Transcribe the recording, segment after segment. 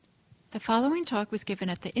The following talk was given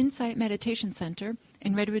at the Insight Meditation Center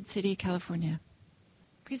in Redwood City, California.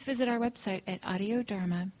 Please visit our website at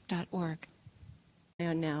audiodharma.org.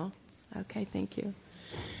 Now. Okay, thank you.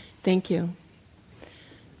 Thank you.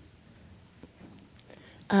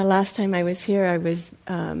 Last time I was here, I was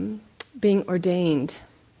being ordained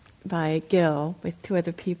by Gil with two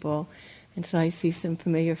other people, and so I see some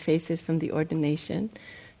familiar faces from the ordination.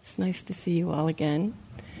 It's nice to see you all again.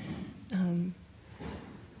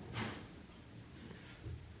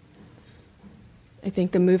 I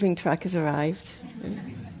think the moving truck has arrived,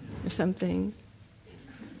 or something.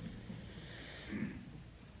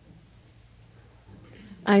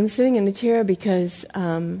 I'm sitting in a chair because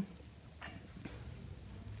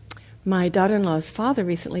my daughter-in-law's father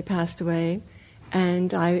recently passed away,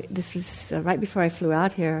 and this is right before I flew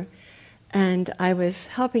out here, and I was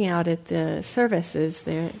helping out at the services.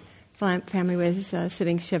 Their family was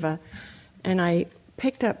sitting Shiva, and I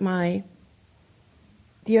picked up my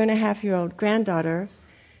 1.5-year-old granddaughter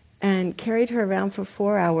and carried her around for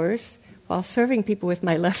 4 hours while serving people with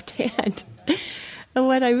my left hand. And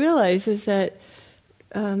what I realized is that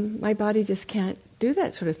my body just can't do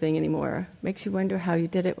that sort of thing anymore. Makes you wonder how you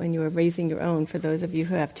did it when you were raising your own. For those of you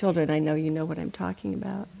who have children, I know you know what I'm talking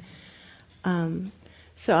about.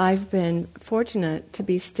 So I've been fortunate to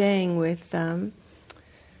be staying with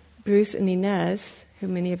Bruce and Inez, who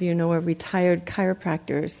many of you know are retired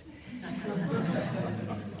chiropractors.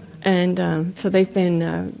 And so they've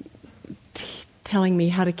been telling me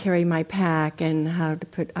how to carry my pack and how to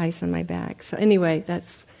put ice on my back. So anyway,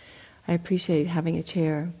 I appreciate having a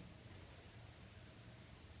chair.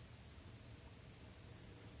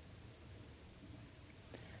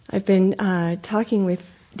 I've been talking with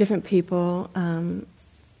different people.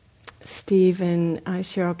 Steve and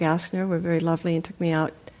Cheryl Gassner were very lovely and took me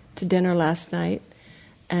out to dinner last night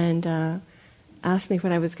and asked me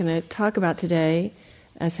what I was going to talk about today,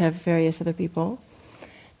 as have various other people.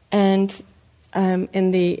 And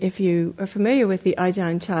if you are familiar with the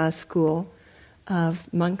Ajahn Chah school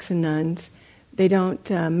of monks and nuns, they don't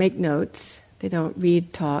make notes, they don't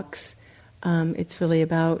read talks. It's really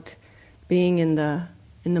about being in the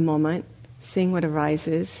moment, seeing what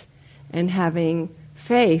arises, and having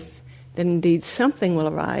faith that indeed something will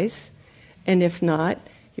arise, and if not,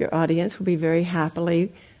 your audience will be very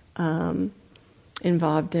happily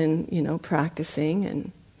involved in, practicing.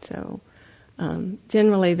 And so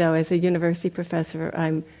generally, though, as a university professor,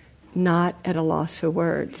 I'm not at a loss for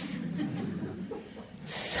words.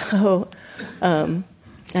 So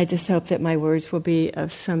I just hope that my words will be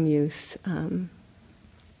of some use.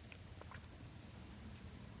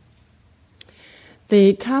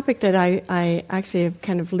 The topic that I actually have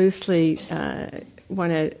kind of loosely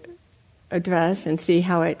want to address and see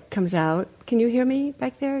how it comes out. Can you hear me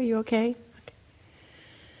back there? Are you okay?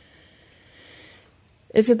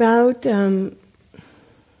 It's about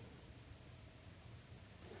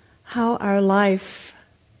how our life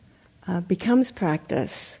becomes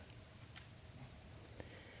practice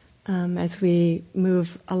as we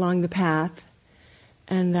move along the path,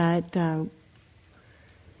 and that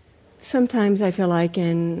sometimes I feel like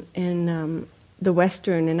in the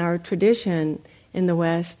Western, in our tradition in the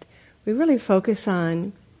West, we really focus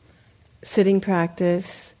on sitting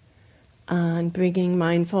practice, on bringing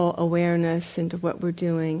mindful awareness into what we're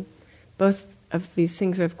doing. Both of these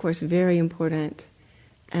things are, of course, very important.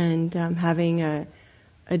 And having a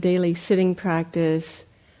daily sitting practice,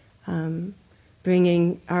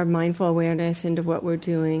 bringing our mindful awareness into what we're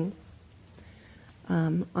doing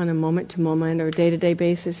on a moment-to-moment or day-to-day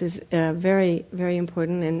basis is very, very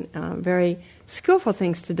important and very skillful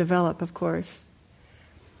things to develop, of course.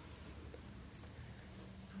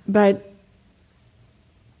 But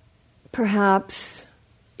perhaps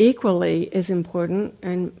equally as important,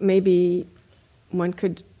 and maybe one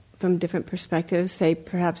could, from different perspectives, say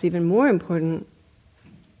perhaps even more important,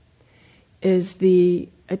 is the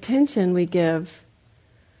attention we give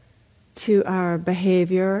to our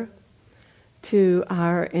behavior, to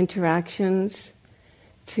our interactions,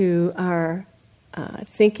 to our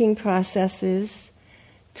thinking processes,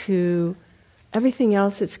 to everything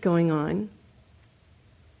else that's going on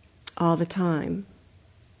all the time.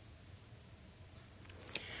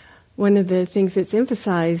 One of the things that's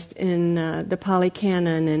emphasized in the Pali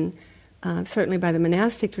Canon and certainly by the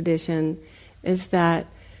monastic tradition is that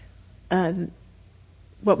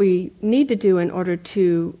what we need to do in order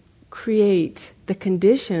to create the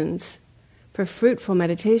conditions for fruitful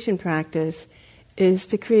meditation practice is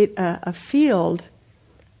to create a field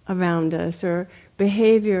around us, or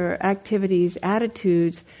behavior, activities,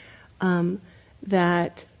 attitudes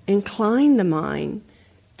that incline the mind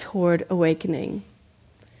toward awakening.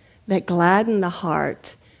 that gladden the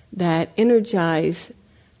heart, that energize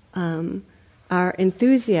our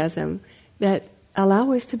enthusiasm, that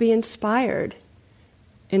allow us to be inspired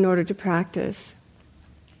in order to practice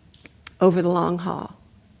over the long haul.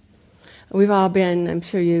 We've all been, I'm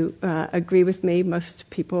sure you agree with me, most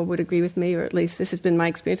people would agree with me, or at least this has been my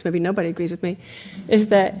experience, maybe nobody agrees with me, is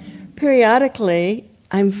that periodically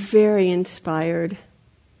I'm very inspired.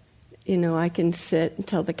 You know, I can sit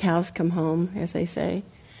until the cows come home, as they say,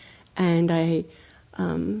 and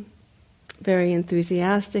I'm very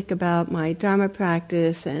enthusiastic about my Dharma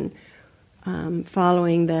practice and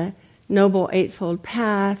following the Noble Eightfold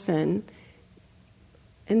Path, and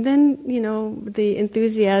then, you know, the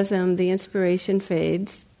enthusiasm, the inspiration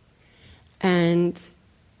fades, and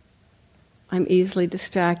I'm easily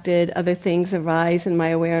distracted. Other things arise in my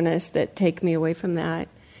awareness that take me away from that,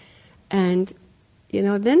 and you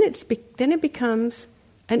know, then it becomes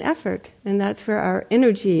an effort, and that's where our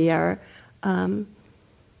energy, our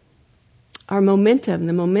momentum,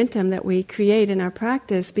 the momentum that we create in our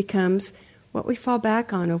practice, becomes what we fall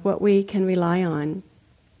back on or what we can rely on.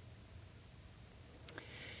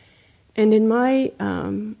 And in my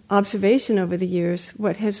observation over the years,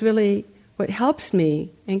 what helps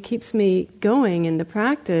me and keeps me going in the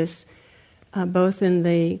practice, both in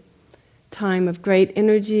the time of great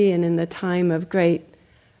energy and in the time of great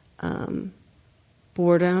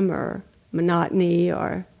boredom or monotony,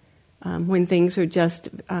 or when things are just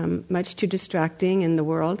much too distracting in the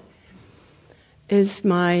world, is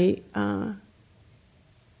my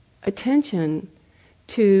attention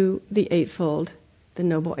to the Eightfold, the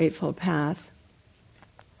Noble Eightfold Path.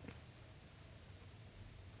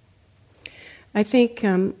 I think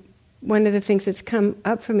one of the things that's come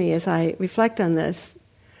up for me as I reflect on this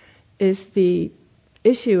is the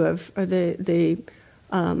issue of, or the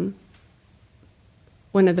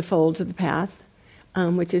one of the folds of the path,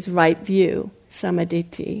 which is right view,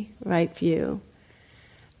 samaditi, right view,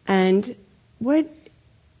 and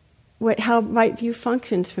how right view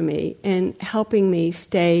functions for me in helping me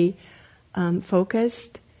stay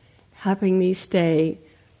focused, helping me stay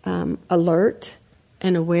alert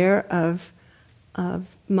and aware of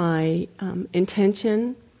my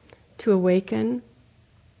intention to awaken,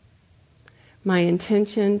 my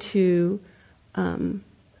intention to,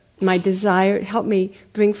 my desire, help me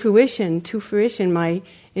bring to fruition my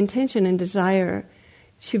intention and desire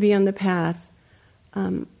to be on the path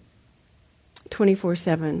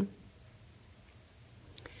 24/7.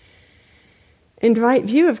 And right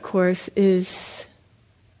view, of course, is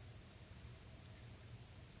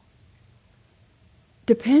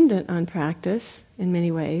dependent on practice in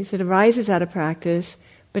many ways. It arises out of practice,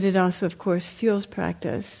 but it also, of course, fuels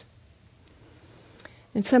practice.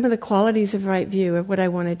 And some of the qualities of right view are what I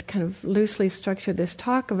wanted to kind of loosely structure this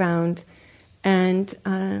talk around, and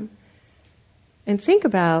think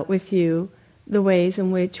about with you the ways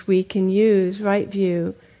in which we can use right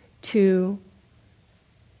view to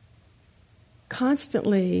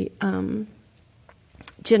constantly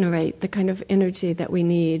generate the kind of energy that we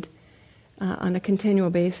need on a continual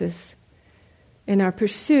basis in our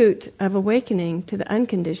pursuit of awakening to the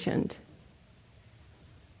unconditioned.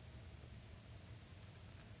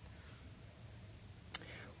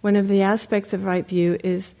 One of the aspects of right view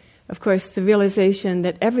is, of course, the realization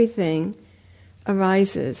that everything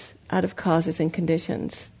arises out of causes and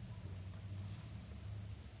conditions.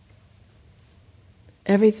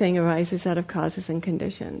 Everything arises out of causes and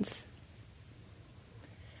conditions.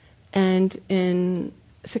 And in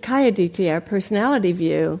Sakkayaditthi, our personality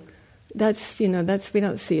view, that's we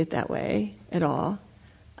don't see it that way at all.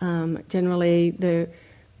 Generally, the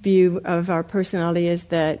view of our personality is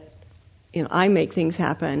that I make things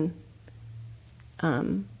happen.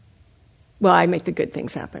 I make the good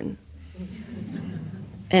things happen.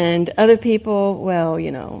 And other people,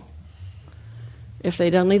 if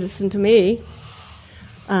they'd only listen to me,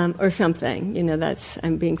 or something,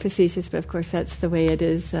 I'm being facetious, but of course that's the way it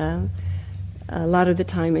is a lot of the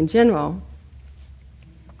time in general.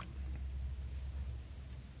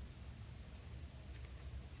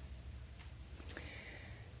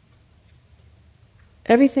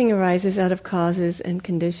 Everything arises out of causes and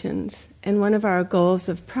conditions. And one of our goals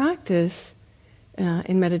of practice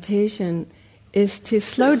in meditation is to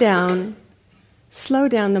slow down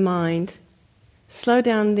the mind, slow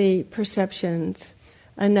down the perceptions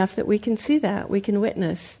enough that we can see that, we can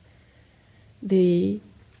witness the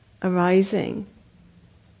arising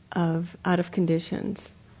out of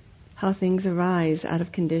conditions, how things arise out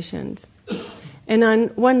of conditions. And on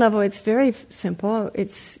one level it's very simple.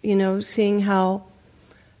 It's, seeing how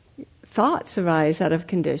thoughts arise out of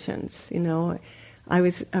conditions. I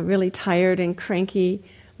was really tired and cranky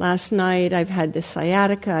last night I've had this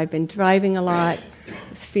sciatica, I've been driving a lot,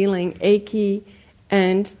 was feeling achy,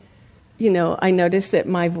 and I noticed that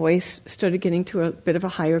my voice started getting to a bit of a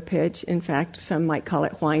higher pitch. In fact, some might call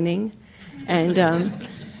it whining, and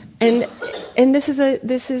this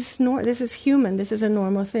is human. This is a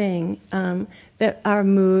normal thing. That our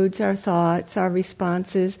moods, our thoughts, our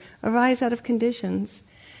responses arise out of conditions,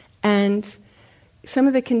 and some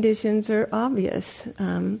of the conditions are obvious,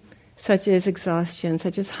 such as exhaustion,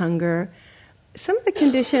 such as hunger. Some of the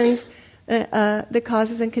conditions, the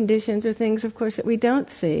causes and conditions, are things, of course, that we don't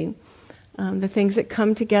see. The things that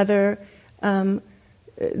come together, the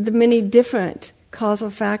many different causal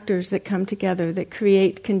factors that come together that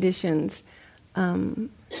create conditions. And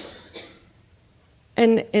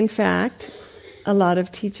in fact, a lot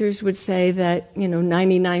of teachers would say that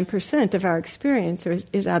 99% of our experience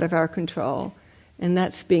is out of our control, and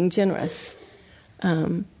that's being generous.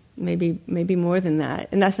 Maybe more than that.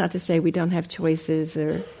 And that's not to say we don't have choices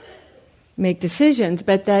or make decisions,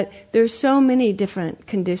 but that there's so many different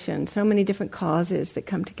conditions, so many different causes that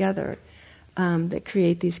come together that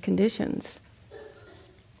create these conditions.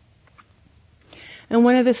 And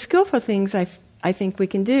one of the skillful things I think we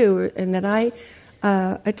can do, and that I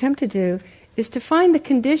attempt to do, is to find the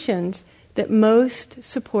conditions that most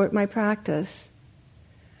support my practice.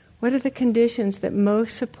 What are the conditions that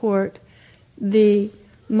most support the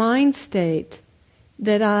mind state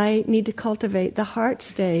that I need to cultivate, the heart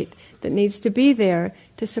state that needs to be there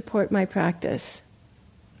to support my practice?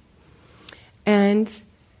 And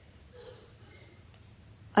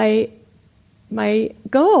my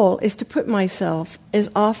goal is to put myself as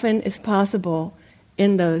often as possible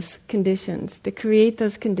in those conditions, to create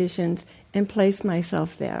those conditions and place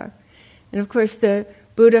myself there. And of course, the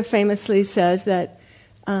Buddha famously says that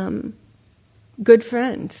good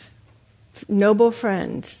friends, noble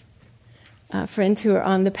friends, friends who are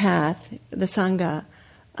on the path, the Sangha,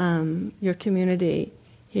 your community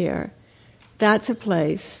here, that's a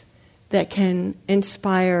place that can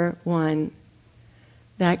inspire one,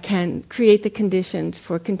 that can create the conditions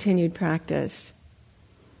for continued practice.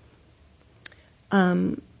 There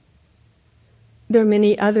are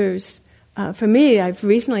many others. For me, I've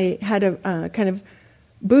recently had a kind of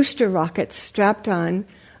booster rocket strapped on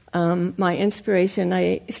my inspiration.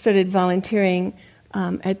 I started volunteering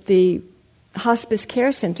at the hospice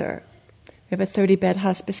care center. We have a 30-bed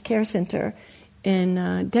hospice care center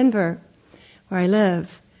in Denver, where I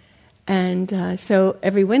live. And so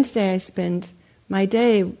every Wednesday I spend my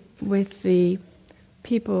day with the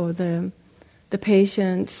people, the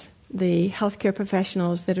patients, the healthcare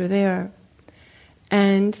professionals that are there.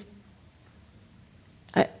 And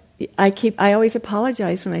I always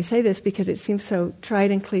apologize when I say this because it seems so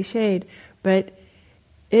trite and cliched, but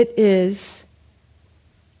it is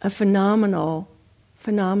a phenomenal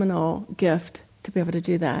gift to be able to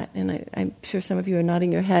do that. And I'm sure some of you are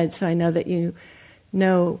nodding your heads, so I know that you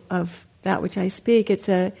know of that which I speak. It's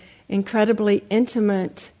an incredibly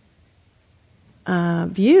intimate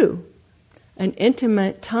view, an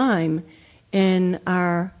intimate time in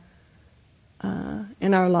our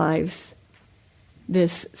lives,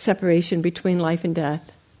 this separation between life and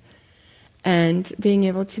death, and being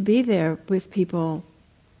able to be there with people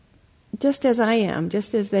just as I am,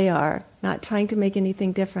 just as they are, not trying to make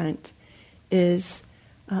anything different, is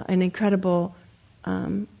an incredible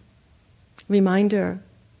reminder,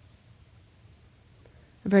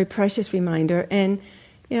 a very precious reminder. And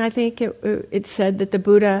I think it's said that the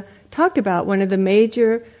Buddha talked about one of the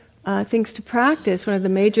major things to practice, one of the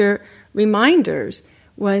major reminders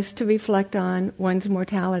was to reflect on one's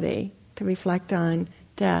mortality, to reflect on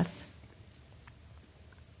death.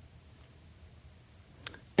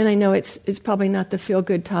 And I know it's probably not the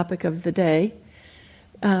feel-good topic of the day,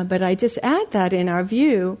 but I just add that in our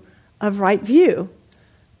view of right view,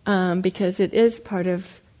 because it is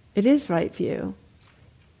right view.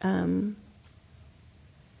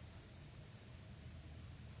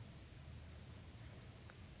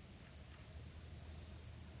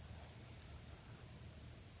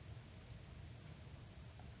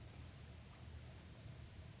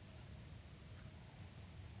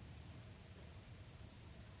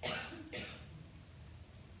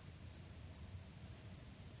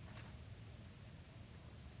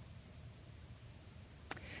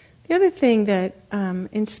 The other thing that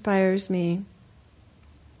inspires me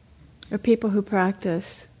are people who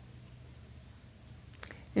practice,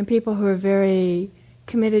 and people who are very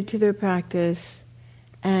committed to their practice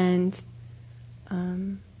and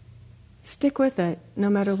stick with it no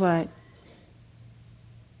matter what,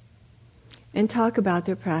 and talk about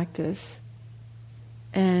their practice,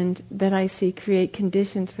 and that I see create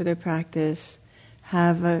conditions for their practice,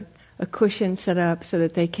 have a cushion set up so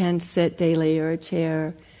that they can sit daily, or a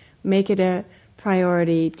chair. Make it a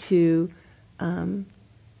priority to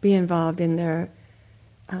be involved in their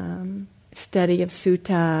study of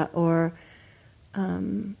sutta, or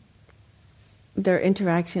their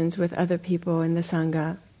interactions with other people in the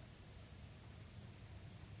Sangha.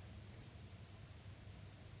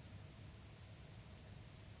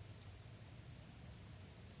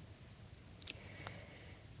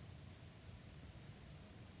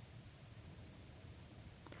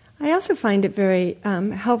 I also find it very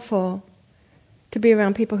helpful to be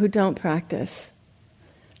around people who don't practice,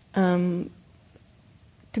 to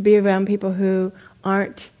be around people who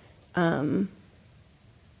aren't. Their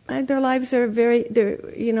lives are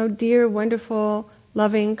they're dear, wonderful,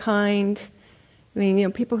 loving, kind. I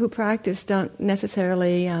mean, people who practice don't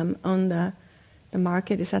necessarily own the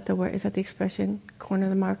market. Is that the word? Is that the expression? Corner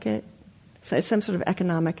the market. So it's some sort of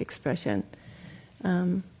economic expression.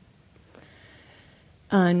 On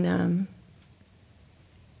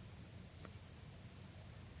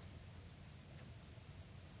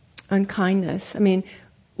kindness. I mean,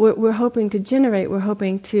 we're hoping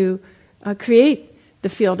to create the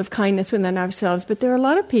field of kindness within ourselves, but there are a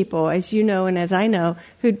lot of people, as you know and as I know,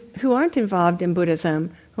 who aren't involved in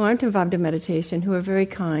Buddhism, who aren't involved in meditation, who are very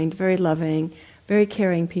kind, very loving, very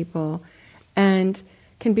caring people, and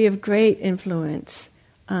can be of great influence,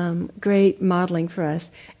 great modeling for us.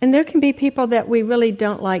 And there can be people that we really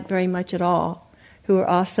don't like very much at all, who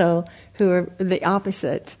are the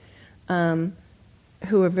opposite,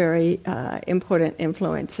 who are very important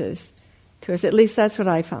influences to us. At least that's what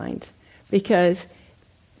I find. Because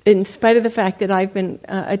in spite of the fact that I've been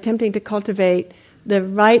attempting to cultivate the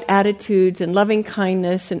right attitudes and loving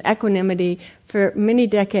kindness and equanimity for many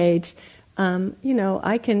decades,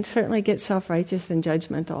 I can certainly get self-righteous and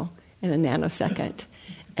judgmental in a nanosecond.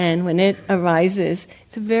 And when it arises,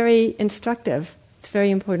 it's very instructive. It's a very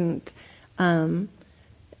important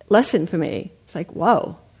lesson for me. It's like,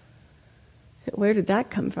 whoa, where did that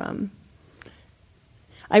come from?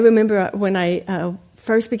 I remember when I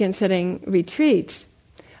first began setting retreats,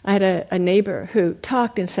 I had a neighbor who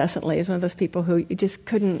talked incessantly. He was one of those people who you just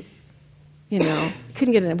couldn't get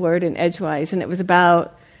a word in edgewise. And it was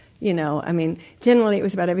about, generally it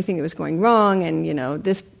was about everything that was going wrong, and,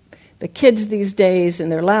 the kids these days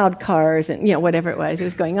and their loud cars and, whatever it was. It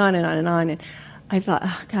was going on and on and on. And I thought,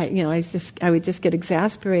 oh, God, I would just get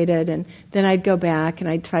exasperated, and then I'd go back and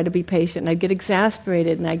I'd try to be patient, and I'd get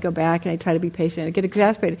exasperated, and I'd go back and I'd try to be patient, and I'd get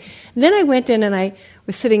exasperated. And then I went in and I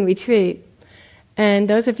was sitting retreat, and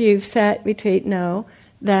those of you who've sat retreat know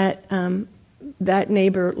that that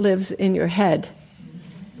neighbor lives in your head,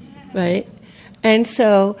 right? And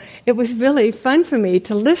so it was really fun for me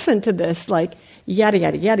to listen to this, like, yada,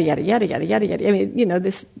 yada, yada, yada, yada, yada, yada, yada. I mean,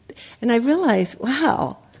 this, and I realized,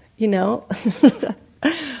 wow,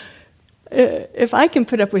 if I can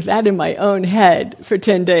put up with that in my own head for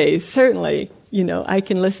 10 days, certainly, I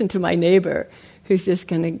can listen to my neighbor who's just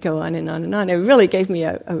going to go on and on and on. It really gave me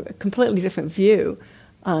a completely different view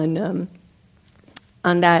on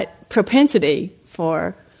that propensity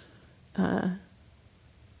for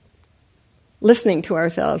listening to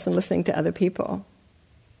ourselves and listening to other people.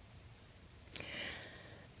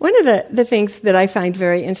 One of the things that I find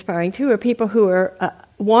very inspiring, too, are people who are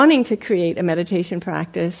wanting to create a meditation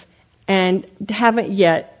practice and haven't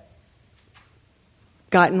yet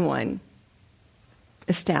gotten one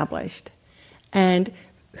established, and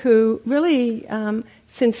who really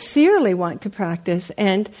sincerely want to practice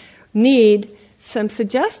and need some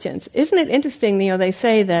suggestions. Isn't it interesting, they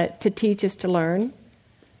say that to teach is to learn,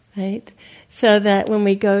 right? So that when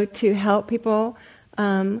we go to help people,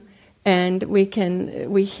 and we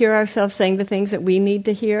hear ourselves saying the things that we need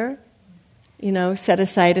to hear, set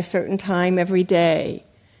aside a certain time every day,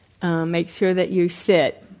 make sure that you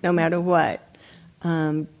sit no matter what,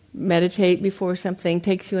 meditate before something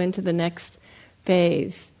takes you into the next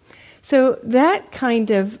phase. So that kind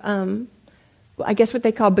of, I guess what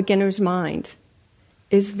they call beginner's mind,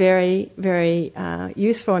 is very, very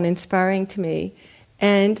useful and inspiring to me,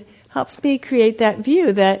 and helps me create that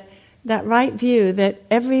view, that right view that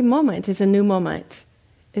every moment is a new moment,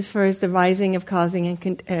 as far as the rises of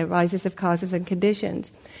causes and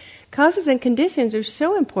conditions. Causes and conditions are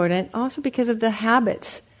so important also because of the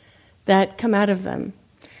habits that come out of them.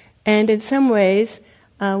 And in some ways,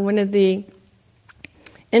 one of the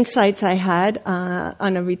insights I had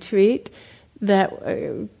on a retreat that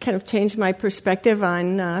kind of changed my perspective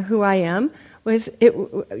on who I am was,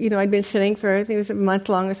 I'd been sitting for, I think it was a month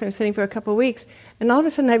long or so, sitting for a couple of weeks, and all of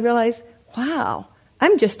a sudden I realized, wow,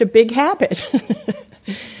 I'm just a big habit.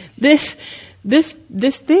 This this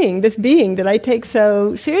being that I take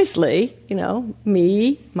so seriously,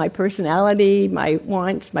 me, my personality, my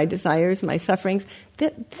wants, my desires, my sufferings,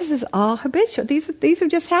 this is all habitual. These are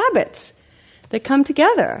just habits that come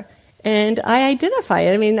together. And I identify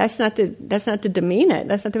it. I mean, that's not to demean it.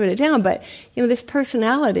 That's not to put it down. But, this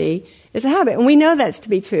personality is a habit. And we know that's to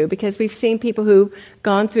be true because we've seen people who've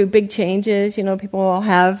gone through big changes. People will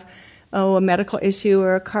have a medical issue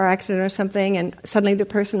or a car accident or something, and suddenly their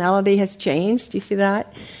personality has changed. You see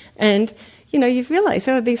that? And, you've realized,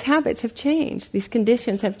 these habits have changed. These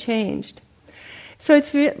conditions have changed. So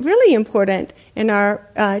it's really important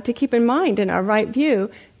to keep in mind in our right view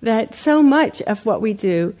that so much of what we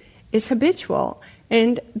do is habitual.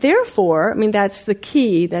 And therefore, that's the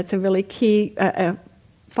key, that's a really key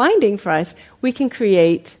finding for us. We can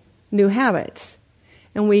create new habits.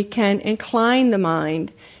 And we can incline the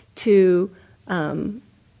mind to the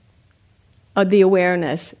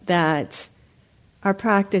awareness that our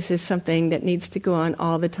practice is something that needs to go on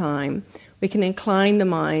all the time. We can incline the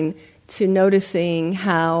mind to noticing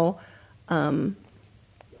how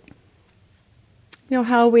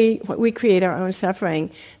how we create our own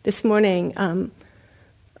suffering. This morning,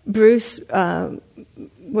 Bruce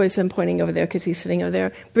was, I'm pointing over there because he's sitting over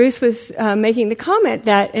there. Bruce was making the comment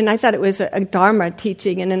that, and I thought it was a Dharma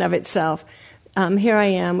teaching in and of itself. Here I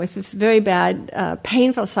am with this very bad,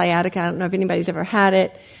 painful sciatica. I don't know if anybody's ever had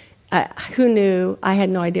it. Who knew? I had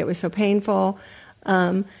no idea it was so painful.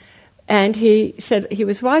 And he said he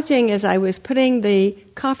was watching as I was putting the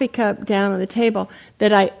coffee cup down on the table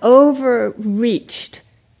that I overreached.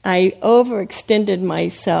 I overextended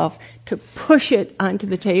myself to push it onto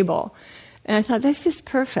the table. And I thought, that's just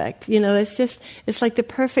perfect. It's like the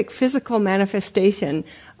perfect physical manifestation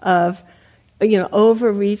of,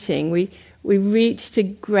 overreaching. We reach to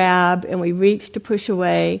grab and we reach to push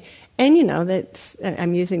away. And,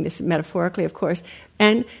 I'm using this metaphorically, of course.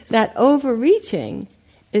 And that overreaching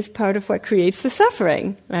is part of what creates the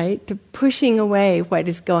suffering, right? To pushing away what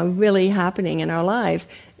is really happening in our lives.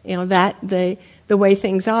 That the way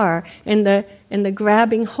things are, and the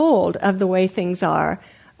grabbing hold of the way things are,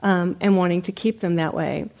 and wanting to keep them that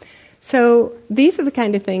way. So these are the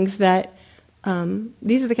kind of things that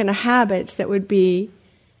these are the kind of habits that would be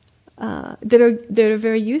that are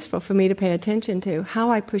very useful for me to pay attention to.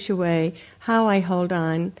 How I push away, how I hold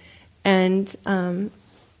on, and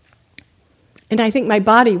I think my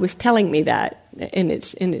body was telling me that in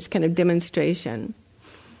its kind of demonstration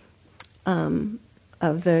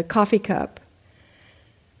of the coffee cup.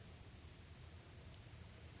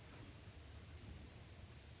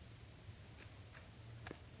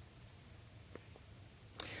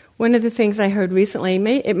 One of the things I heard recently,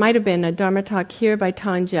 it might have been a Dharma talk here by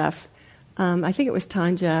Tan Jeff. I think it was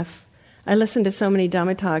Tan Jeff. I listen to so many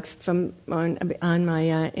Dharma talks on my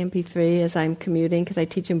MP3 as I'm commuting because I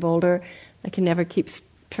teach in Boulder. I can never keep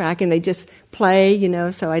track, and they just play,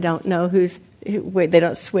 so I don't know they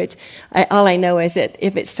don't switch. All I know is that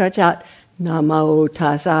if it starts out Namo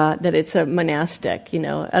Tassa, that it's a monastic,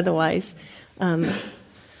 otherwise. But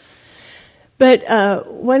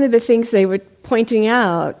one of the things they were pointing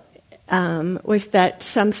out was that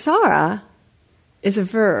samsara is a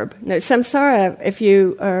verb. Now, samsara, if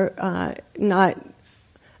you are not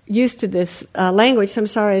used to this language,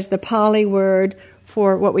 samsara is the Pali word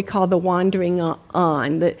for what we call the wandering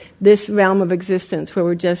on, this realm of existence where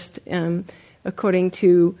we're just, according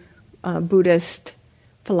to Buddhist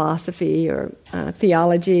philosophy or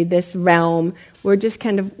theology, this realm, we're just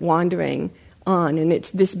kind of wandering on, and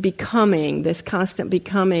it's this becoming, this constant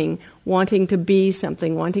becoming, wanting to be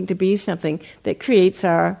something that creates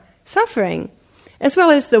our suffering, as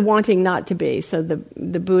well as the wanting not to be. So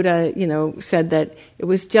the Buddha, said that it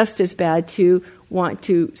was just as bad to want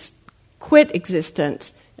to quit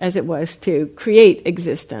existence as it was to create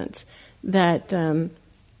existence. That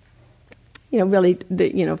really,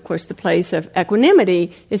 of course, the place of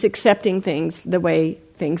equanimity is accepting things the way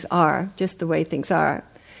things are, just the way things are.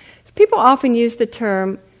 People often use the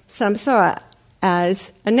term samsara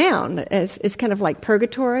as a noun. It's kind of like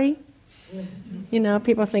purgatory.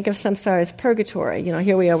 People think of samsara as purgatory.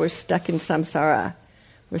 Here we are, we're stuck in samsara.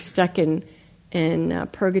 We're stuck in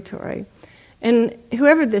purgatory. And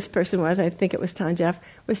whoever this person was, I think it was Tan Jeff,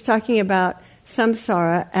 was talking about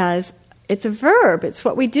samsara as it's a verb. It's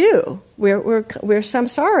what we do. We're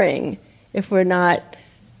samsaring if we're not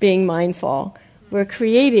being mindful. We're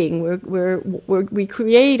creating. We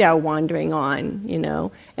create our wandering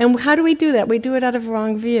on, And how do we do that? We do it out of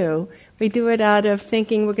wrong view. We do it out of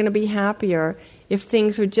thinking we're going to be happier if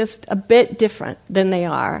things are just a bit different than they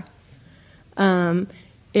are.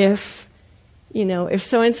 If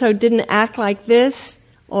so-and-so didn't act like this,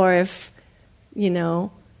 or if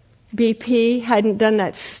BP hadn't done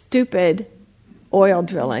that stupid oil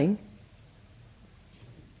drilling,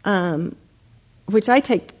 which I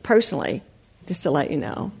take personally, just to let you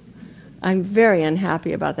know. I'm very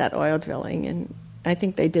unhappy about that oil drilling, and I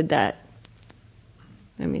think they did that.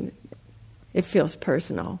 I mean, it feels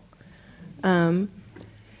personal.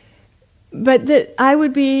 But I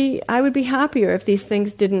would be happier if these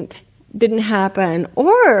things didn't happen,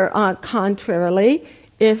 or contrarily,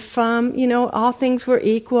 if all things were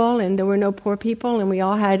equal and there were no poor people and we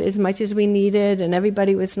all had as much as we needed and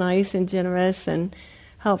everybody was nice and generous and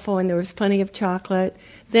helpful and there was plenty of chocolate,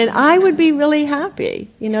 then I would be really happy.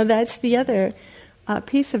 That's the other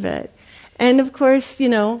piece of it. And of course,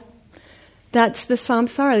 that's the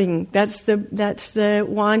samsara, that's the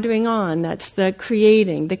wandering on, that's the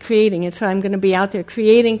creating. And so I'm going to be out there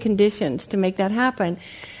creating conditions to make that happen.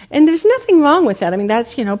 And there's nothing wrong with that. I mean,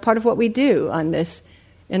 that's, part of what we do on this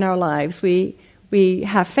in our lives. We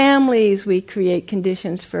have families, we create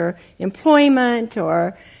conditions for employment,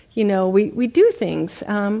 or, we do things.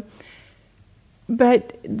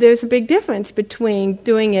 But there's a big difference between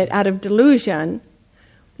doing it out of delusion,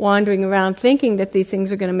 wandering around thinking that these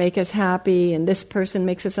things are going to make us happy, and this person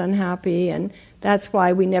makes us unhappy, and that's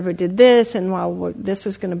why we never did this, and this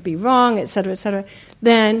is going to be wrong, etc.,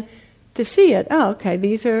 then to see it, okay,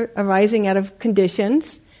 these are arising out of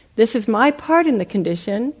conditions. This is my part in the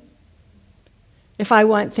condition. If I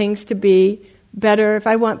want things to be better, if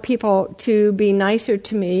I want people to be nicer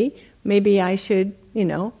to me, maybe I should,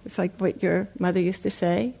 it's like what your mother used to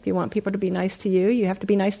say, if you want people to be nice to you, you have to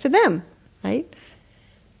be nice to them, right?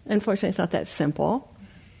 Unfortunately, it's not that simple,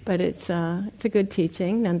 but it's a good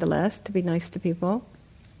teaching, nonetheless, to be nice to people.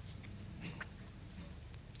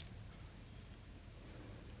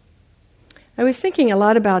 I was thinking a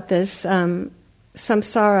lot about this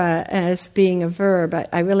samsara as being a verb.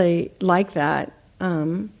 I really like that.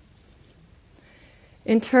 In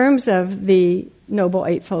terms of the Noble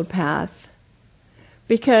Eightfold Path,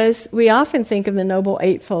 because we often think of the Noble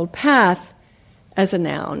Eightfold Path as a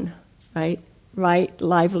noun, right? Right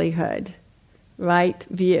livelihood, right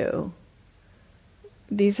view.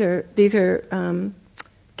 These are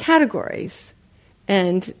categories,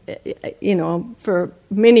 and for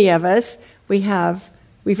many of us, we've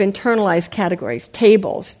internalized categories,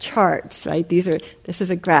 tables, charts, right? This is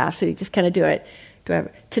a graph, so you just kind of do it.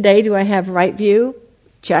 Today, do I have right view?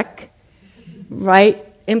 Check. Right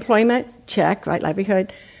employment? Check. Right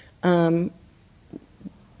livelihood? Right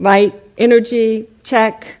energy?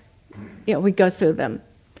 Check. We go through them.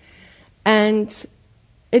 And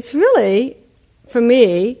it's really, for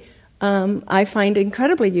me, I find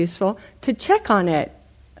incredibly useful to check on it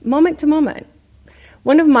moment to moment.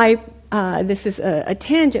 One of my, this is a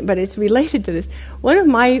tangent, but it's related to this. One of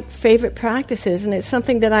my favorite practices, and it's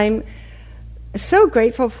something that I'm so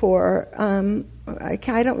grateful for,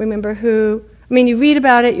 I don't remember who, you read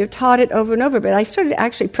about it, you're taught it over and over, but I started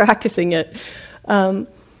actually practicing it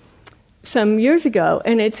some years ago,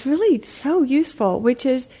 and it's really so useful, which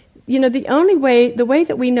is, the way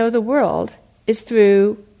that we know the world is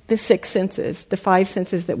through the six senses, the five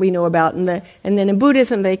senses that we know about, and then in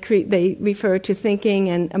Buddhism they refer to thinking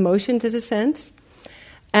and emotions as a sense.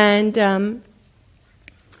 And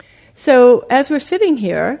so as we're sitting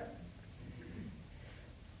here,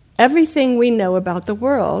 everything we know about the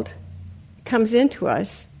world comes into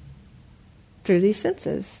us through these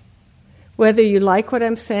senses. Whether you like what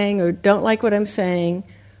I'm saying or don't like what I'm saying,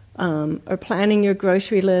 or planning your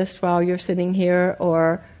grocery list while you're sitting here,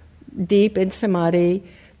 or deep in samadhi,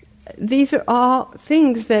 these are all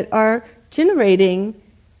things that are generated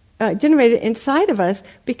inside of us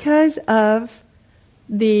because of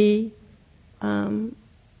the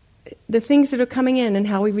things that are coming in and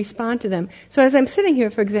how we respond to them. So as I'm sitting here,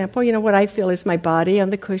 for example, what I feel is my body on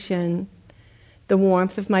the cushion, the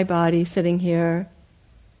warmth of my body sitting here,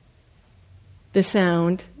 the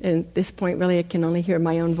sound, and at this point really I can only hear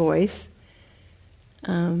my own voice.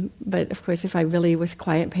 But of course if I really was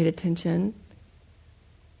quiet and paid attention,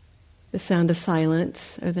 the sound of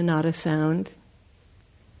silence or the nada sound,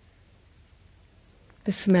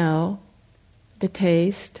 the smell, the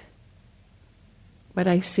taste, what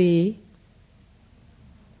I see,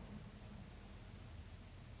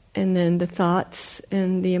 and then the thoughts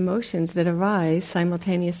and the emotions that arise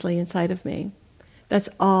simultaneously inside of me. That's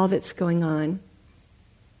all that's going on.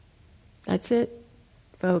 That's it,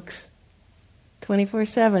 folks.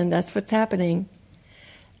 24/7, that's what's happening.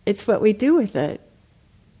 It's what we do with it,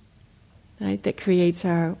 right, that creates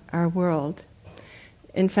our world.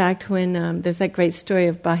 In fact, when there's that great story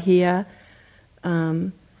of Bahia,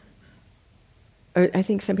 or I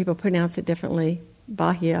think some people pronounce it differently,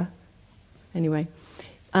 Bahia, Anyway,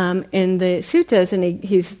 in the suttas, and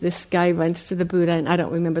this guy runs to the Buddha, and I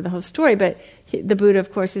don't remember the whole story, but the Buddha,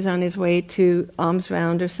 of course, is on his way to alms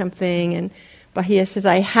round or something, and Bahiya says,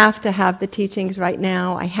 I have to have the teachings right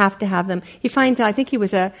now, I have to have them. He finds out, I think he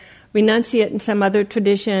was a renunciate in some other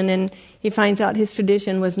tradition, and he finds out his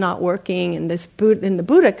tradition was not working, and the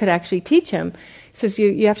Buddha could actually teach him. He says,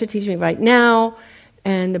 you have to teach me right now.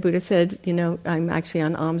 And the Buddha said, I'm actually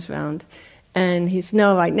on alms round. And he said,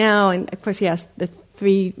 no, right now. And of course he asked the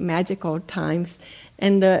 3 magical times.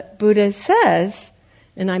 And the Buddha says,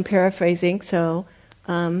 and I'm paraphrasing, so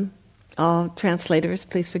all translators,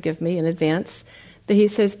 please forgive me in advance, that he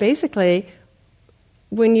says basically,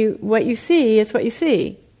 what you see is what you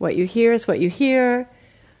see. What you hear is what you hear.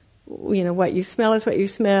 What you smell is what you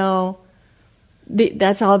smell.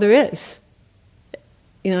 That's all there is.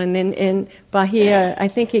 And then in Bahiya, I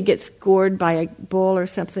think he gets gored by a bull or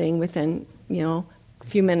something within, a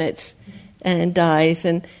few minutes and dies.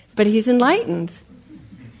 But he's enlightened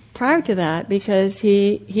prior to that because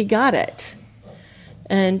he got it.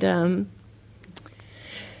 And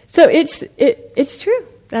so it's true.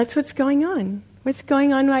 That's what's going on. What's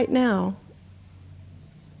going on right now.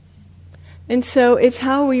 And so it's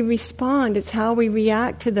how we respond, it's how we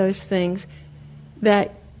react to those things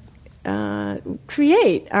that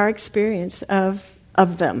create our experience of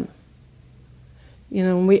them.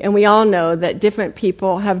 And we all know that different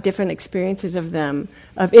people have different experiences of them,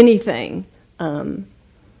 of anything. A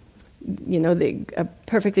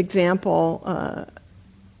perfect example,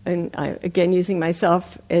 and again using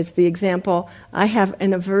myself as the example, I have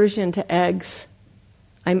an aversion to eggs.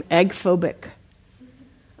 I'm egg phobic.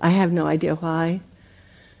 I have no idea why.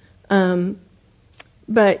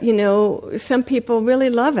 But, some people really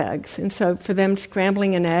love eggs. And so for them,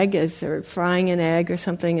 scrambling an egg or frying an egg or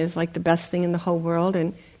something is like the best thing in the whole world.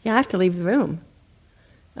 And I have to leave the room.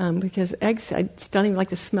 Because eggs, I just don't even like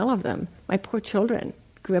the smell of them. My poor children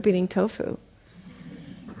grew up eating tofu.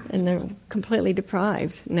 And they're completely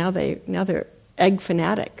deprived. Now they're egg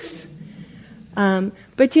fanatics. But,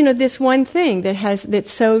 this one thing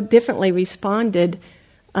that's so differently responded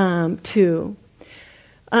to.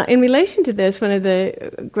 In relation to this, one of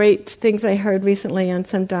the great things I heard recently on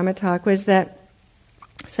some Dharma talk was that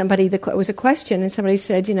it was a question, and somebody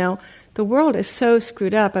said, the world is so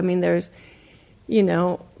screwed up. I mean, there's,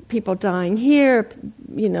 people dying here,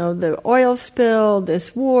 the oil spill,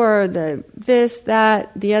 this war, this,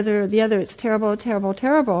 that, the other, it's terrible, terrible,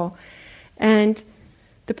 terrible. And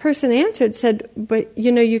the person answered, said, but,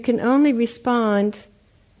 you can only respond.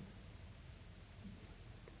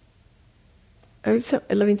 Let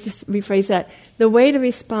me just rephrase that. The way to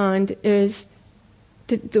respond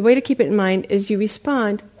the way to keep it in mind is you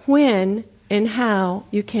respond when and how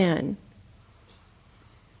you can.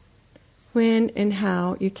 When and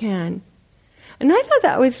how you can. And I thought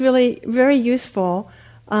that was really very useful.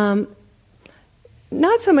 Not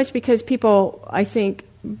so much because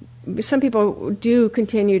some people do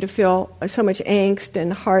continue to feel so much angst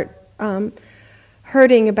and heart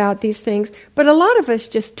hurting about these things, but a lot of us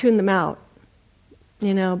just tune them out.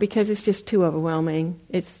 Because it's just too overwhelming.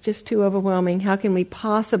 It's just too overwhelming. How can we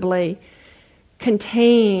possibly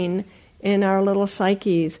contain in our little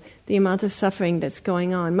psyches the amount of suffering that's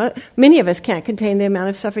going on? Many of us can't contain the amount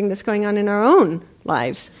of suffering that's going on in our own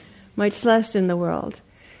lives, much less in the world.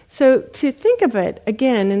 So to think of it,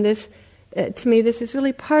 again, in this, to me, this is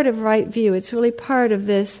really part of right view. It's really part of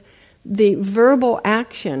this, the verbal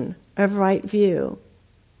action of right view.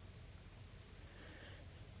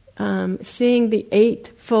 Seeing the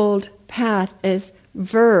eightfold path as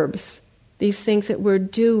verbs, these things that we're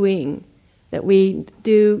doing, that we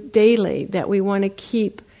do daily, that we want to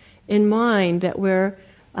keep in mind, that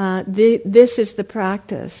this is the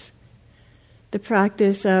practice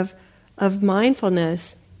of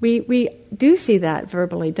mindfulness. We do see that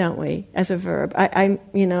verbally, don't we, as a verb? I'm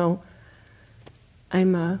a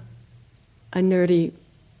nerdy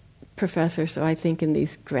professor, so I think in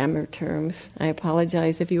these grammar terms. I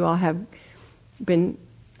apologize if you all have been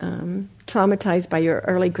traumatized by your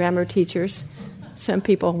early grammar teachers. Some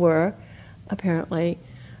people were, apparently.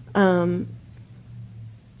 But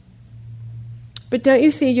don't you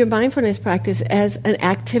see your mindfulness practice as an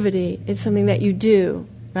activity? It's something that you do,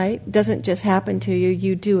 right? It doesn't just happen to you,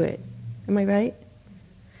 you do it. Am I right?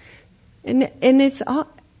 And it's all,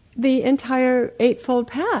 the entire Eightfold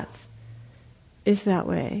Path is that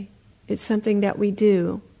way. It's something that we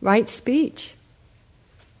do. Right speech.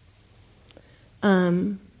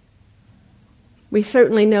 We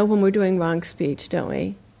certainly know when we're doing wrong speech, don't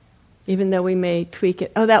we? Even though we may tweak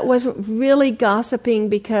it. Oh, that wasn't really gossiping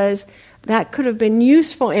because that could have been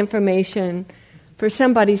useful information for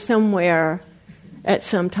somebody somewhere at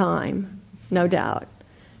some time, no doubt.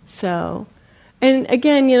 So, and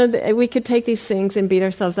again, we could take these things and beat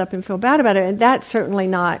ourselves up and feel bad about it, and that's certainly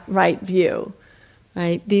not right view,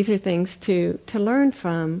 right? These are things to learn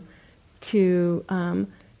from, to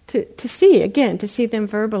see, again, to see them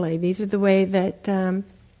verbally. These are the way that, this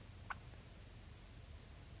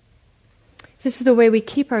is the way we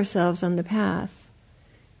keep ourselves on the path,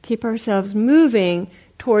 keep ourselves moving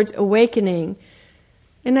towards awakening.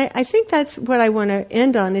 And I think that's what I want to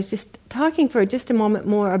end on, is just talking for just a moment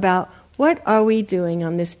more about what are we doing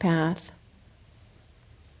on this path.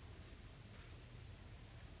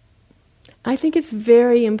 I think it's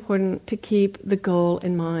very important to keep the goal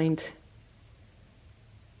in mind.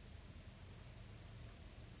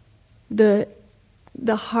 The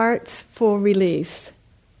heart's full release.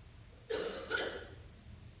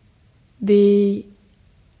 The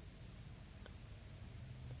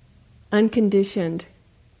unconditioned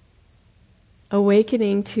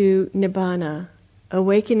awakening to Nibbana,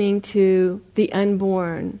 awakening to the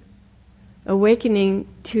unborn, awakening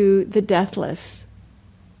to the deathless.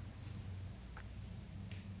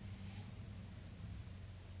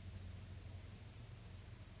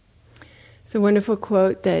 It's a wonderful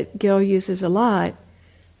quote that Gil uses a lot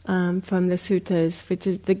from the suttas, which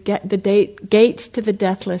is the gates to the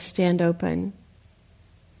deathless stand open.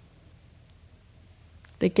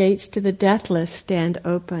 The gates to the deathless stand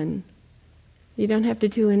open. You don't have to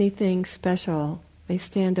do anything special. They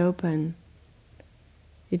stand open.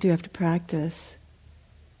 You do have to practice.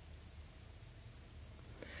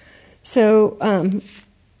 So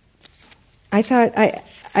I thought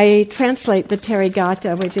I translate the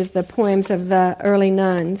Therigatha, which is the poems of the early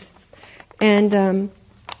nuns, and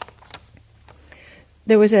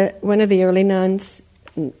there was one of the early nuns.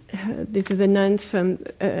 These are the nuns from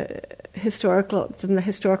the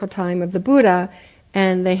historical time of the Buddha,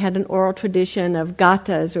 and they had an oral tradition of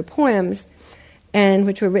gathas or poems, and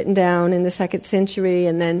which were written down in the 2nd century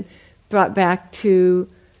and then brought back to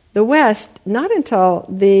the West not until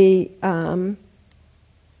the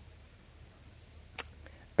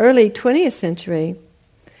early 20th century.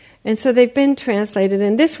 And so they've been translated.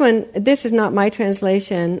 And this is not my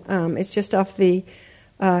translation. It's just off the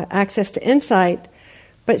Access to Insight.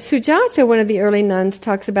 But Sujata, one of the early nuns,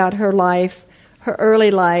 talks about her life, her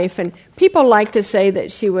early life, and people like to say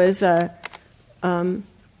that she was a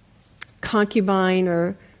concubine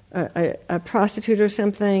or a prostitute or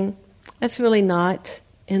something. That's really not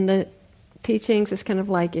in the teachings. It's kind of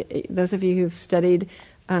like those of you who've studied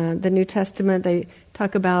the New Testament, they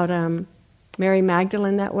talk about Mary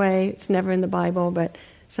Magdalene that way. It's never in the Bible, but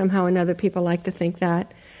somehow or another people like to think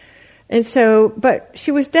that. And so, but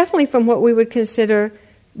she was definitely from what we would consider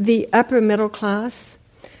the upper middle class.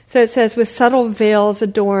 So it says, with subtle veils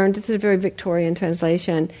adorned, this is a very Victorian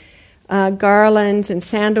translation, garlands and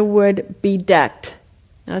sandalwood bedecked.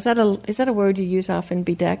 Now, is that a word you use often,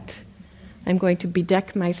 bedecked? I'm going to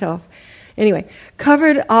bedeck myself. Anyway,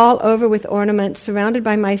 covered all over with ornaments, surrounded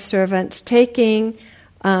by my servants, taking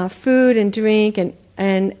food and drink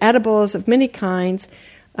and edibles of many kinds,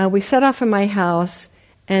 we set off from my house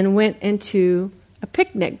and went into a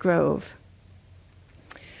picnic grove.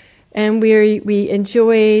 And we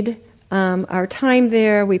enjoyed our time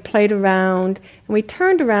there. We played around, and we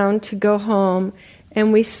turned around to go home,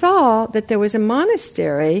 and we saw that there was a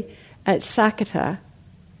monastery at Sakata.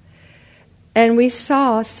 And we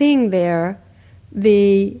seeing there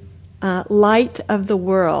the light of the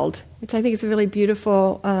world, which I think is a really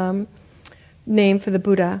beautiful name for the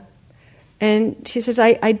Buddha. And she says,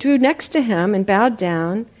 I drew next to him and bowed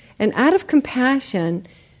down, and out of compassion,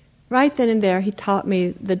 right then and there, he taught me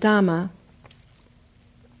the Dhamma.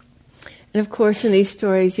 And of course, in these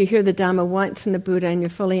stories, you hear the Dhamma once from the Buddha and you're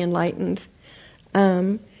fully enlightened.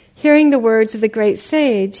 Hearing the words of the great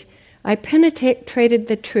sage, I penetrated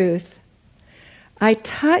the truth. I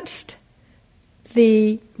touched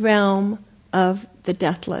the realm of the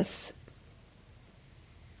deathless.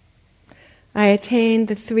 I attained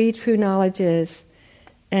the 3 true knowledges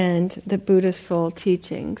and the Buddha's full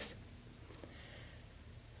teachings.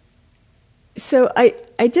 So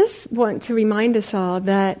I just want to remind us all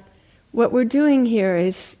that what we're doing here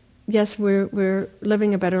is, yes, we're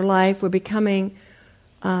living a better life. We're becoming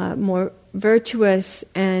more virtuous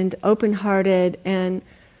and open-hearted and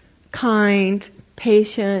kind,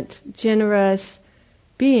 patient, generous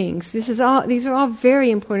beings. These are all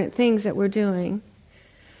very important things that we're doing.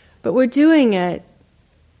 But we're doing it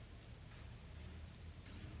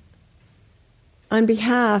on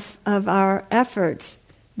behalf of our efforts,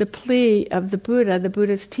 the plea of the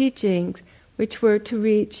Buddha's teachings, which were to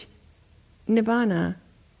reach Nibbana,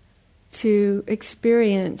 to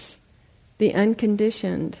experience the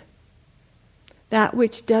unconditioned, that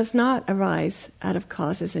which does not arise out of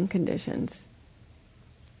causes and conditions,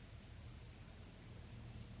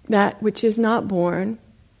 that which is not born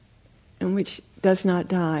and which does not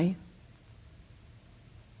die.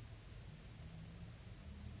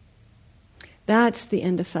 That's the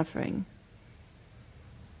end of suffering.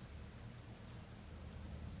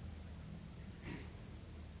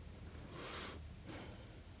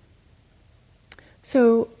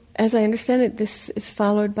 So, as I understand it, this is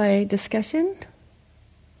followed by discussion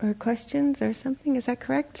or questions or something. Is that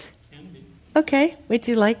correct? Can be. Okay. Would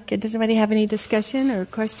you like? Does anybody have any discussion or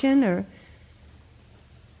question or?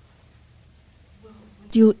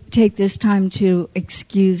 Do you take this time to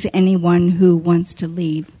excuse anyone who wants to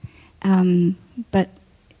leave? But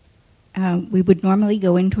we would normally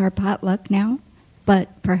go into our potluck now,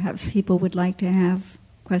 but perhaps people would like to have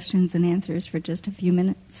questions and answers for just a few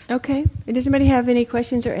minutes. Okay. Does anybody have any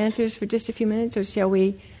questions or answers for just a few minutes, or shall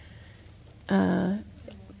we?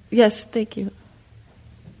 Yes, thank you.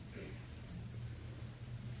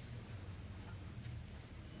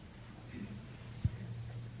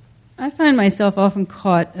 I find myself often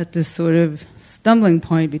caught at this sort of stumbling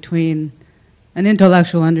point between an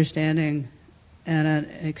intellectual understanding and an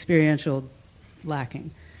experiential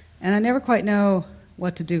lacking. And I never quite know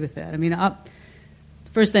what to do with that. I mean, the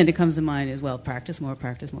first thing that comes to mind is, well, practice more,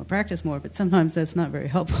 but sometimes that's not very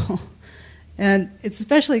helpful. And it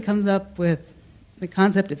especially comes up with the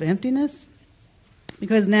concept of emptiness,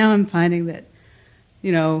 because now I'm finding that,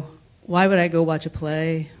 why would I go watch a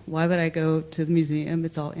play? Why would I go to the museum?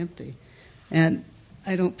 It's all empty. And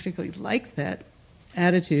I don't particularly like that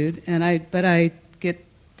attitude, but I get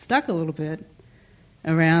stuck a little bit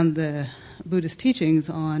around the Buddhist teachings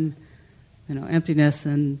on, emptiness,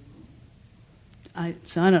 and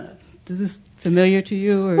so I don't know. Is this familiar to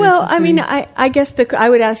you? Or well, I mean, I guess I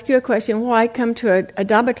would ask you a question. Why come to a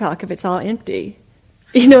Dhamma talk if it's all empty?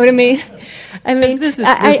 You know what I mean? I mean,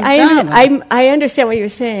 I understand what you're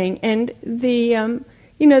saying, and the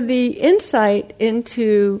the insight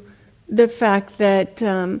into the fact that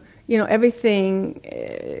everything,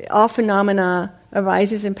 all phenomena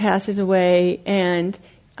arises and passes away, and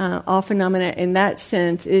all phenomena in that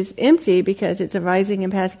sense is empty because it's arising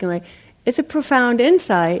and passing away. It's a profound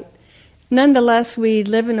insight. Nonetheless, we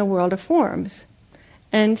live in a world of forms,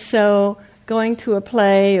 and so going to a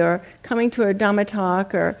play or coming to a Dhamma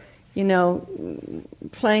talk or,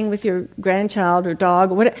 playing with your grandchild or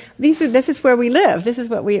dog or whatever, this is where we live. This is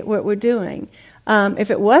what we're doing.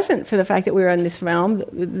 If it wasn't for the fact that we were in this realm,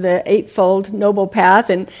 the Eightfold Noble Path,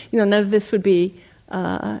 and none of this would be,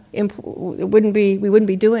 we wouldn't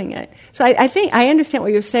be doing it. So I think I understand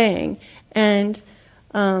what you're saying, and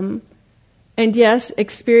yes,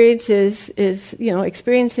 experience is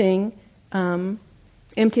experiencing.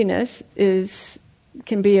 Emptiness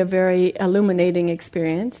can be a very illuminating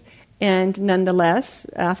experience, and nonetheless,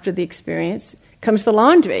 after the experience comes the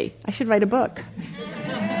laundry. I should write a book.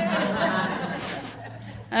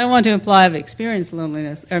 I don't want to imply I've experienced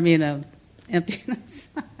emptiness,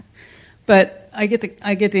 but I get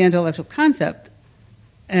the intellectual concept,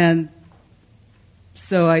 and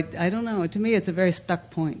so I don't know. To me, it's a very stuck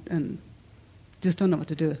point, and just don't know what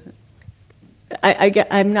to do with it.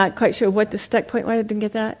 I'm not quite sure what the stuck point was. I didn't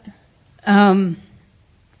get that.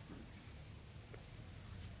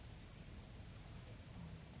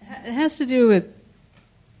 It has to do with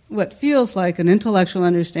what feels like an intellectual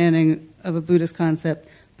understanding of a Buddhist concept,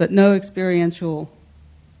 but no experiential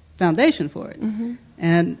foundation for it. Mm-hmm.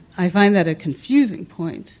 And I find that a confusing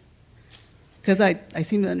point, because I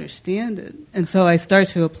seem to understand it. And so I start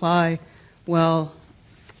to apply, well,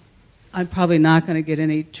 I'm probably not going to get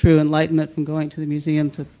any true enlightenment from going to the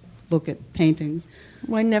museum to look at paintings.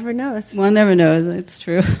 One never knows. One never knows. It's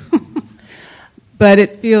true. But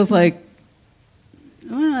it feels like,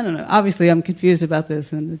 well, I don't know. Obviously, I'm confused about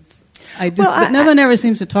this, and but no one ever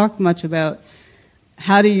seems to talk much about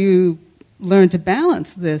how do you learn to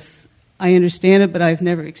balance this. I understand it, but I've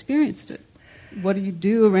never experienced it. What do you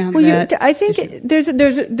do around that? I think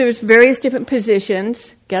there's various different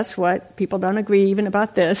positions. Guess what? People don't agree even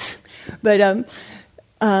about this. But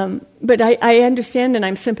I understand, and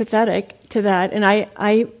I'm sympathetic to that. And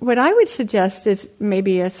what I would suggest is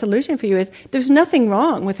maybe a solution for you is there's nothing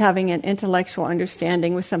wrong with having an intellectual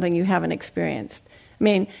understanding with something you haven't experienced. I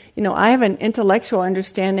mean, I have an intellectual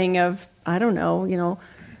understanding of, I don't know,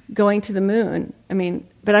 going to the moon. I mean,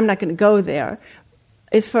 but I'm not going to go there.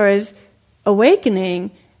 As far as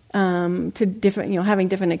awakening to different, having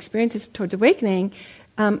different experiences towards awakening,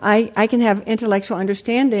 I can have intellectual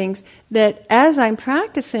understandings that, as I'm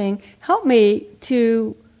practicing, help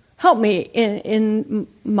help me in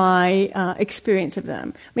my experience of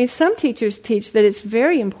them. I mean, some teachers teach that it's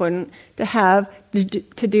very important to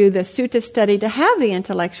do the sutta study, to have the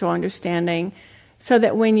intellectual understanding, so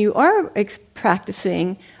that when you are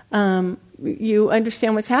practicing, you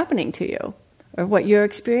understand what's happening to you, or what you're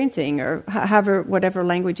experiencing, or whatever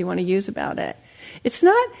language you want to use about it. It's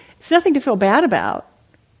nothing to feel bad about.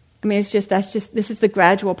 I mean, this is the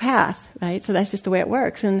gradual path, right? So that's just the way it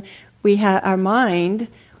works. And we have our minds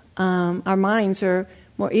are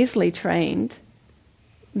more easily trained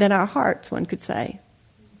than our hearts, one could say.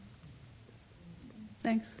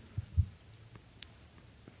 Thanks.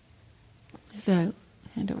 There's a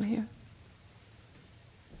hand over here.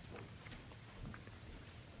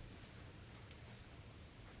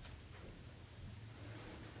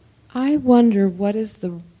 I wonder what is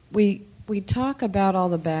we talk about all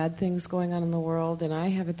the bad things going on in the world, and I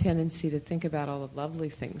have a tendency to think about all the lovely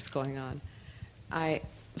things going on. I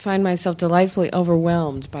find myself delightfully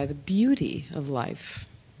overwhelmed by the beauty of life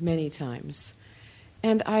many times.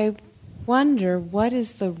 And I wonder what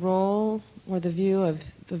is the role or the view of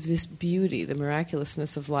this beauty, the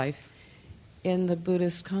miraculousness of life, in the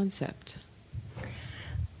Buddhist concept.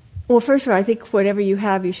 Well, first of all, I think whatever you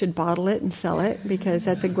have, you should bottle it and sell it, because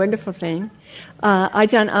that's a wonderful thing.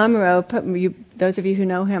 Ajahn Amaro, those of you who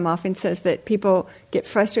know him, often says that people get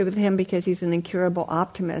frustrated with him because he's an incurable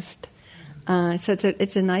optimist. So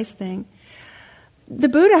it's a nice thing. The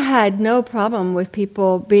Buddha had no problem with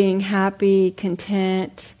people being happy,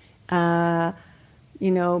 content, beautiful.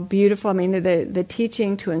 I mean, the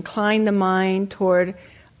teaching to incline the mind toward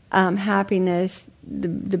happiness,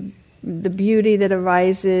 the beauty that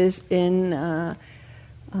arises in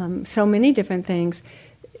so many different things.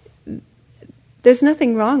 There's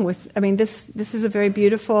nothing wrong with. I mean, this is a very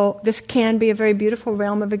beautiful. This can be a very beautiful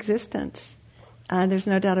realm of existence. There's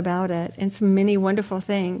no doubt about it. And so many wonderful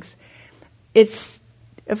things. It's,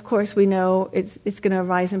 of course, we know it's going to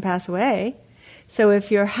arise and pass away. So if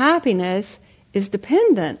your happiness is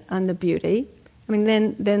dependent on the beauty, I mean,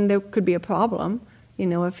 then there could be a problem. You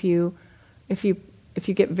know, if you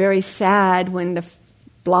get very sad when the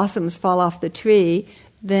blossoms fall off the tree,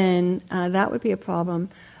 then that would be a problem.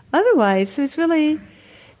 Otherwise, there's really,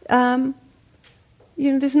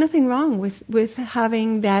 there's nothing wrong with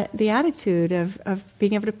having the attitude of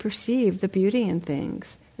being able to perceive the beauty in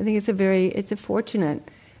things. I think it's a fortunate,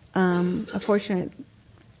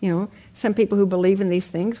 some people who believe in these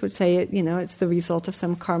things would say it's the result of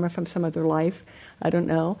some karma from some other life. I don't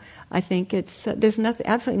know. I think there's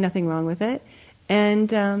absolutely nothing wrong with it. And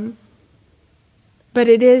but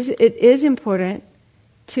it is important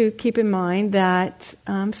to keep in mind that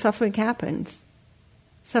suffering happens.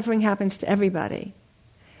 Suffering happens to everybody,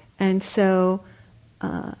 and so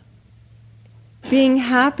being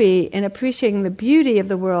happy and appreciating the beauty of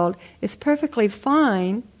the world is perfectly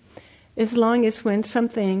fine, as long as when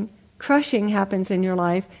something crushing happens in your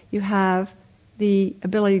life, you have the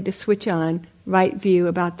ability to switch on right view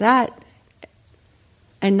about that,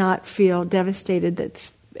 and not feel devastated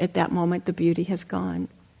that at that moment the beauty has gone.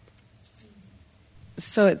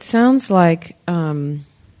 So it sounds like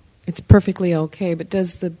it's perfectly okay, but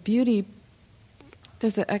does the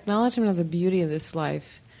acknowledgement of the beauty of this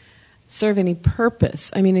life serve any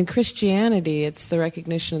purpose? I mean, in Christianity, it's the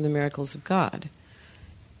recognition of the miracles of God.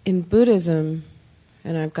 In Buddhism,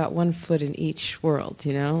 and I've got one foot in each world,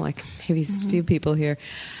 like maybe a few people here.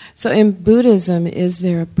 So in Buddhism, is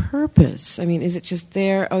there a purpose? I mean, is it just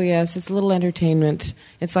there? Oh yes, it's a little entertainment.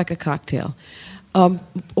 It's like a cocktail.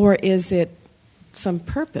 Or is it some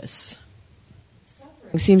purpose?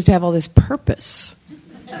 Suffering seems to have all this purpose.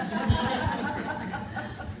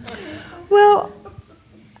 Well,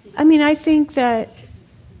 I mean, I think that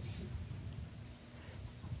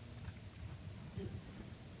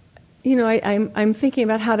I'm thinking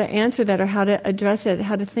about how to answer that, or how to address it,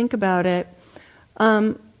 how to think about it.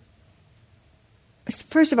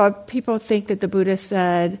 First of all, people think that the Buddha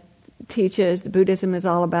teaches Buddhism is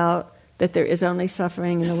all about that there is only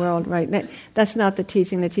suffering in the world, right? That's not the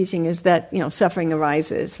teaching. The teaching is that suffering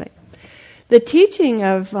arises. Right? The teaching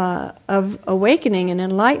of awakening and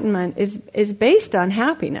enlightenment is based on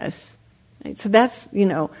happiness. Right? So that's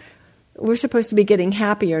we're supposed to be getting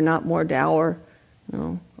happier, not more dour.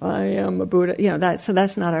 I am a Buddha. So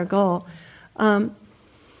that's not our goal.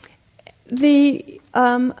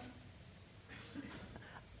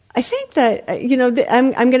 I think that,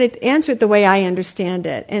 I'm going to answer it the way I understand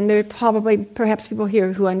it. And there are perhaps people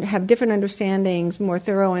here who have different understandings, more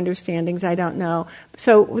thorough understandings, I don't know.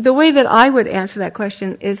 So the way that I would answer that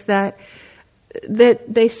question is that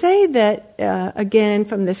they say that, again,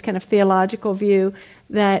 from this kind of theological view,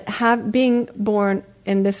 that being born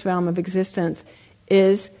in this realm of existence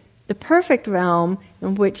is the perfect realm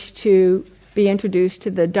in which to be introduced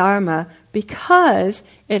to the Dharma, because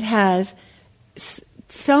it has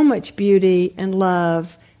so much beauty and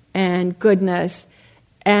love and goodness,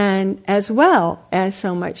 and as well as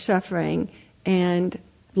so much suffering and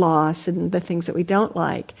loss and the things that we don't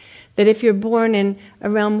like. That if you're born in a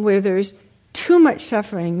realm where there's too much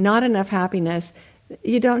suffering, not enough happiness,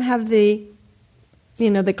 you don't have the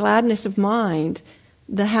gladness of mind,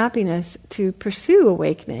 the happiness to pursue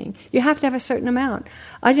awakening. You have to have a certain amount.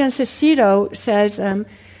 Ajahn Seshiro says,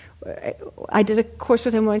 I did a course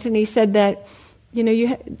with him once, and he said that,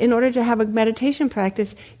 in order to have a meditation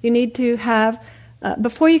practice, you need to have,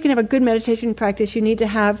 before you can have a good meditation practice, you need to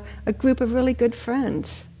have a group of really good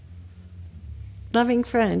friends, loving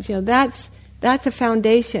friends. That's a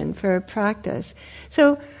foundation for practice.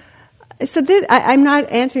 So I'm not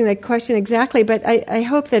answering that question exactly, but I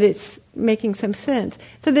hope that it's making some sense.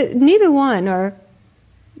 So that neither one are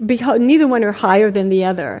higher than the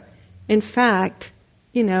other. In fact,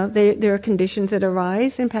 there are conditions that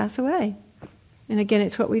arise and pass away. And again,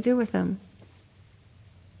 it's what we do with them.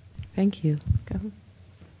 Thank you. Go.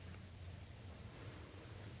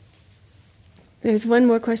 There's one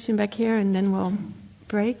more question back here, and then we'll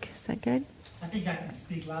break. Is that good? I think I can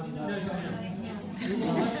speak loud enough.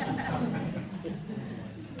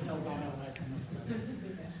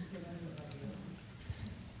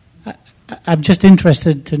 I'm just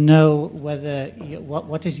interested to know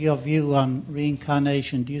what is your view on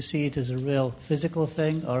reincarnation? Do you see it as a real physical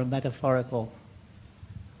thing or a metaphorical?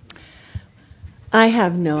 I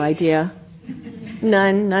have no idea.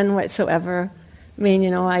 None whatsoever. I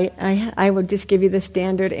mean, I would just give you the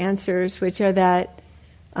standard answers, which are that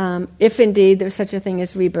if indeed there's such a thing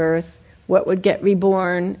as rebirth, what would get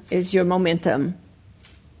reborn is your momentum,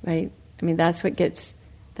 right? I mean, that's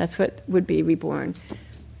what would be reborn.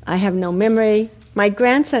 I have no memory. My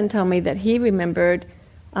grandson told me that he remembered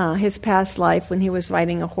his past life when he was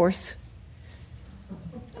riding a horse.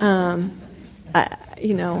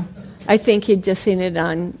 I think he'd just seen it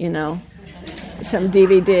on, some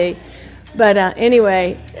DVD. But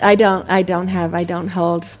anyway, I don't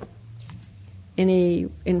hold any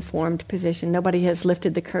informed position. Nobody has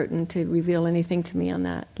lifted the curtain to reveal anything to me on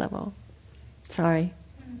that level. Sorry.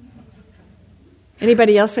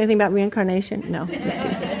 Anybody else know anything about reincarnation? No, just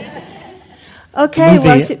kidding. Okay,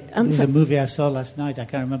 there's a movie I saw last night. I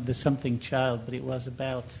can't remember, The Something Child, but it was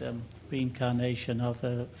about reincarnation of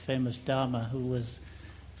a famous Dharma who was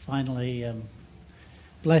finally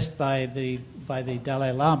blessed by the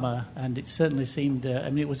Dalai Lama, and it certainly seemed.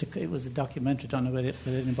 It was a documentary. I don't know whether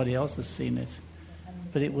anybody else has seen it,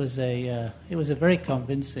 but it was a very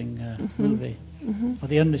convincing movie. Mm-hmm. Or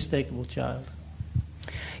The Unmistakable Child.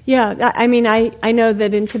 Yeah, I mean, I know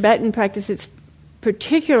that in Tibetan practice it's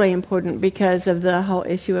particularly important because of the whole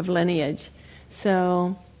issue of lineage.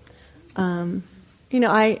 So, I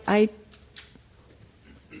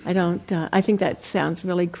don't. I think that sounds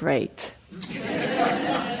really great.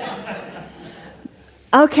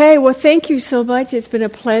 Okay, well, thank you so much. It's been a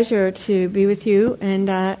pleasure to be with you, and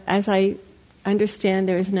as I understand,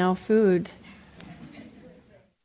 there is now food